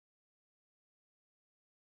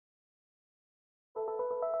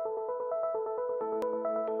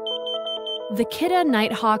The Kidde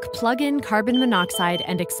Nighthawk plug-in carbon monoxide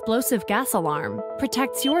and explosive gas alarm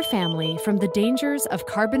protects your family from the dangers of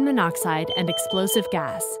carbon monoxide and explosive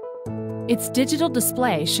gas. Its digital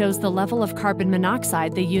display shows the level of carbon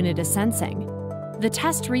monoxide the unit is sensing. The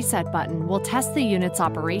Test Reset button will test the unit's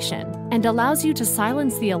operation and allows you to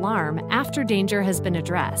silence the alarm after danger has been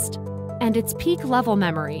addressed. And its peak level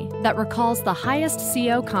memory that recalls the highest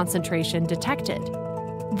CO concentration detected.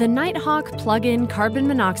 The Nighthawk plug-in carbon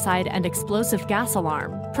monoxide and explosive gas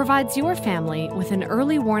alarm provides your family with an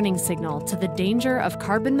early warning signal to the danger of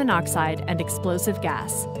carbon monoxide and explosive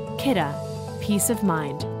gas. Kidde, peace of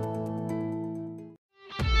mind.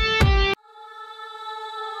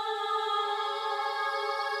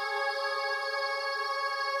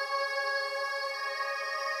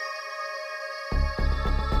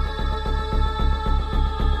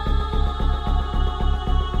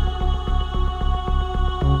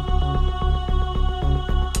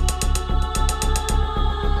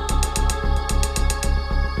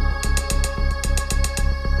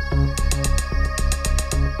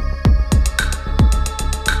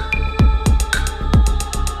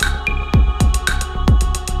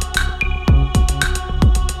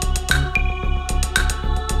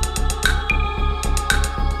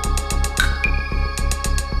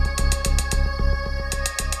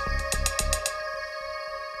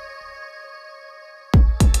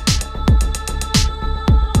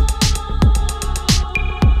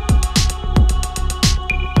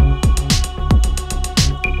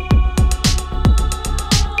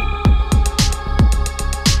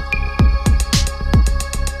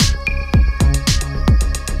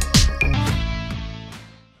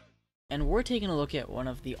 And we're taking a look at one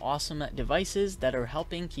of the awesome devices that are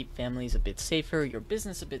helping keep families a bit safer, your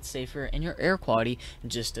business a bit safer, and your air quality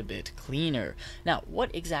just a bit cleaner. Now,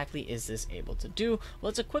 what exactly is this able to do? Well,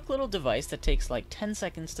 it's a quick little device that takes like 10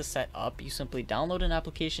 seconds to set up. You simply download an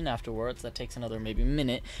application afterwards that takes another maybe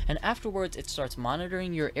minute, and afterwards it starts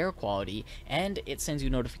monitoring your air quality, and it sends you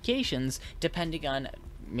notifications depending on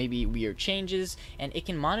maybe weird changes, and it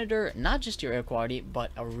can monitor not just your air quality,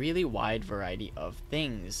 but a really wide variety of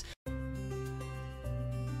things.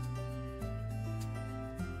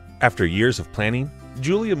 After years of planning,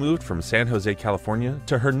 Julia moved from San Jose, California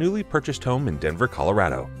to her newly purchased home in Denver,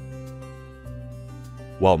 Colorado.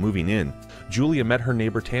 While moving in, Julia met her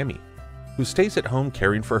neighbor Tammy, who stays at home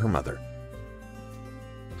caring for her mother.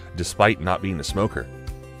 Despite not being a smoker,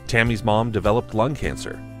 Tammy's mom developed lung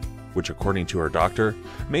cancer, which according to her doctor,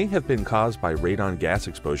 may have been caused by radon gas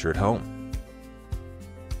exposure at home.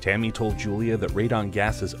 Tammy told Julia that radon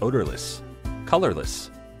gas is odorless,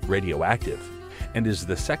 colorless, radioactive, and is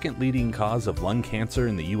the second leading cause of lung cancer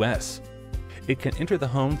in the US. It can enter the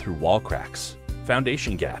home through wall cracks,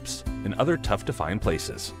 foundation gaps, and other tough-to-find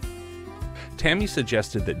places. Tammy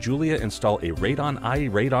suggested that Julia install a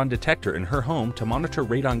radon detector in her home to monitor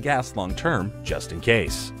radon gas long-term, just in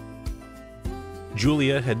case.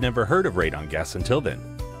 Julia had never heard of radon gas until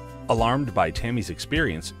then. Alarmed by Tammy's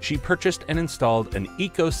experience, she purchased and installed an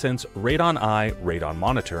EcoSense radon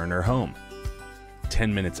monitor in her home.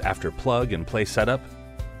 10 minutes after plug-and-play setup,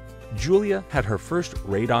 Julia had her first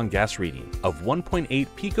radon gas reading of 1.8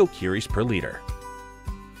 picocuries per liter.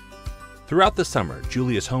 Throughout the summer,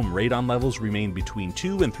 Julia's home radon levels remained between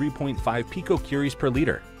 2 and 3.5 picocuries per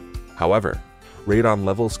liter. However, radon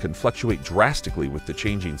levels can fluctuate drastically with the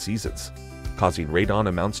changing seasons, causing radon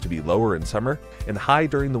amounts to be lower in summer and high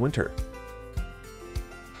during the winter.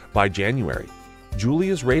 By January,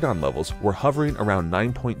 Julia's radon levels were hovering around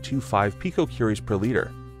 9.25 picocuries per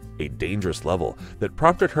liter, a dangerous level that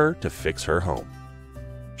prompted her to fix her home.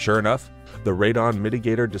 Sure enough, the radon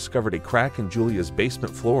mitigator discovered a crack in Julia's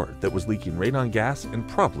basement floor that was leaking radon gas and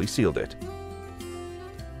promptly sealed it.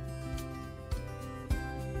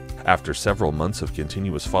 After several months of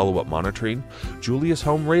continuous follow-up monitoring, Julia's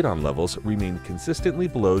home radon levels remained consistently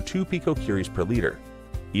below 2 picocuries per liter,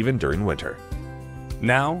 even during winter.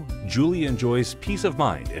 Now, Julia enjoys peace of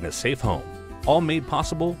mind in a safe home, all made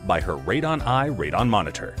possible by her radon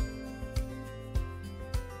monitor.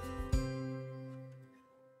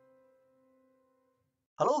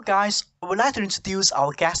 Hello guys, I would like to introduce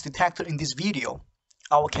our gas detector in this video,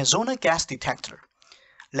 our Canzona gas detector.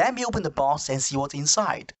 Let me open the box and see what's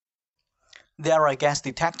inside. There are a gas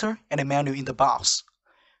detector and a menu in the box.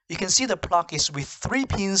 You can see the plug is with 3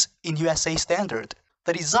 pins in USA standard.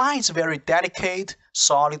 The design is very delicate,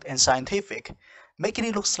 solid, and scientific, making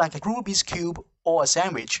it look like a Rubik's Cube or a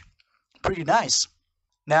sandwich. Pretty nice.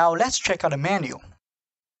 Now let's check out the menu.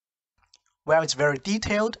 Well, it's very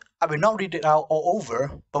detailed. I will not read it out all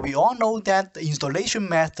over, but we all know that the installation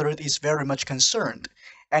method is very much concerned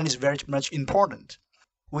and is very much important.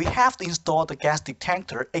 We have to install the gas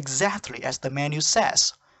detector exactly as the manual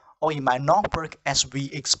says, or it might not work as we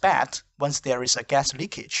expect once there is a gas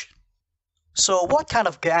leakage. So what kind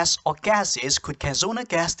of gas or gases could Canzona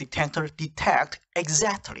gas detector detect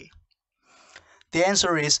exactly? The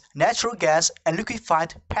answer is natural gas and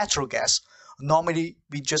liquefied petrol gas, normally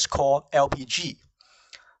we just call LPG.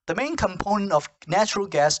 The main component of natural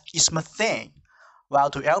gas is methane, while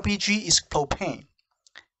the LPG is propane.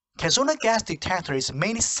 Canzona gas detector is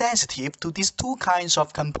mainly sensitive to these two kinds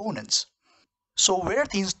of components. So where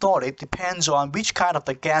to install it depends on which kind of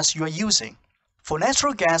the gas you are using. For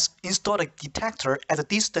natural gas, install the detector at a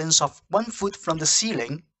distance of 1 foot from the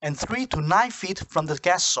ceiling and 3 to 9 feet from the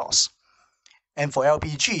gas source. And for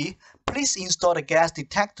LPG, please install the gas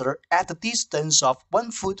detector at the distance of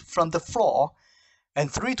 1 foot from the floor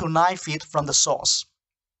and 3 to 9 feet from the source.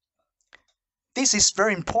 This is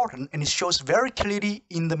very important and it shows very clearly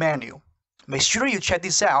in the manual. Make sure you check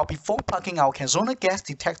this out before plugging our Canzona gas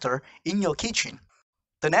detector in your kitchen.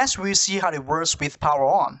 The next we'll see how it works with power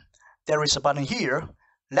on. There is a button here.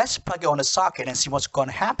 Let's plug it on the socket and see what's going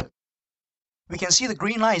to happen. We can see the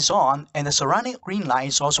green light is on and the surrounding green light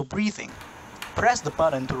is also breathing. Press the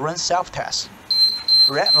button to run self-test.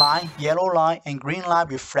 Red line, yellow line, and green line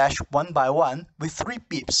will flash one by one with 3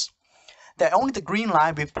 beeps. Then only the green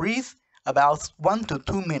line will breathe about 1 to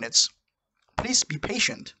 2 minutes. Please be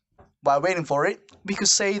patient. While waiting for it, we could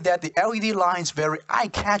say that the LED line is very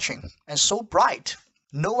eye-catching and so bright.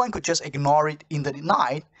 No one could just ignore it in the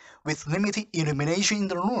night with limited illumination in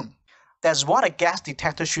the room. That's what a gas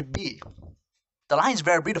detector should be. The line is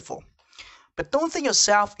very beautiful. But don't think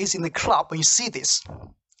yourself is in the club when you see this.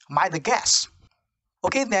 Mind the gas.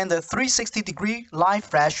 Okay, then the 360-degree line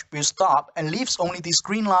flash will stop and leaves only this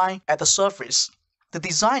green line at the surface. The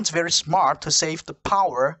design is very smart to save the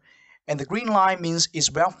power, and the green line means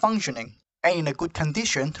it's well functioning and in a good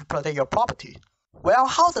condition to protect your property. Well,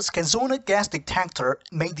 how does Canzona gas detector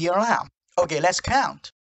make the alarm? Okay, let's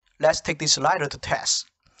count. Let's take this lighter to test.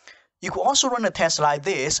 You could also run a test like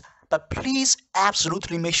this, but please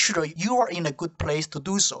absolutely make sure you are in a good place to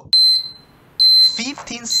do so.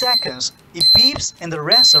 15 seconds, it beeps and the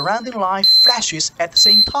red surrounding line flashes at the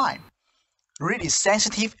same time. Really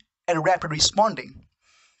sensitive and rapid responding.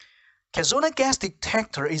 Canzona gas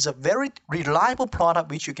detector is a very reliable product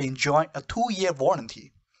which you can enjoy a 2-year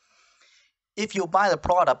warranty. If you buy the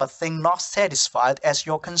product but think not satisfied as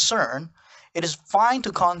your concern, it is fine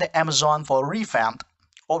to contact Amazon for a refund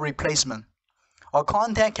or replacement, or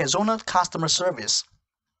contact Canzona customer service.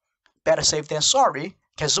 Better safe than sorry,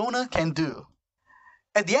 Canzona can do.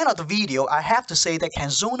 At the end of the video, I have to say that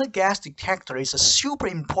Canzona gas detector is a super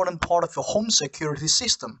important part of your home security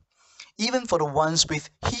system, even for the ones with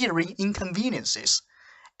hearing inconveniences,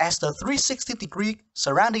 as the 360-degree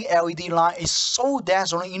surrounding LED line is so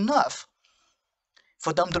dazzling enough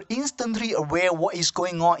for them to instantly aware what is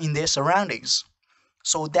going on in their surroundings,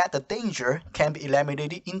 so that the danger can be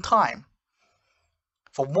eliminated in time.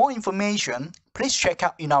 For more information, please check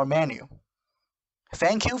out in our menu.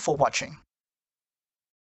 Thank you for watching.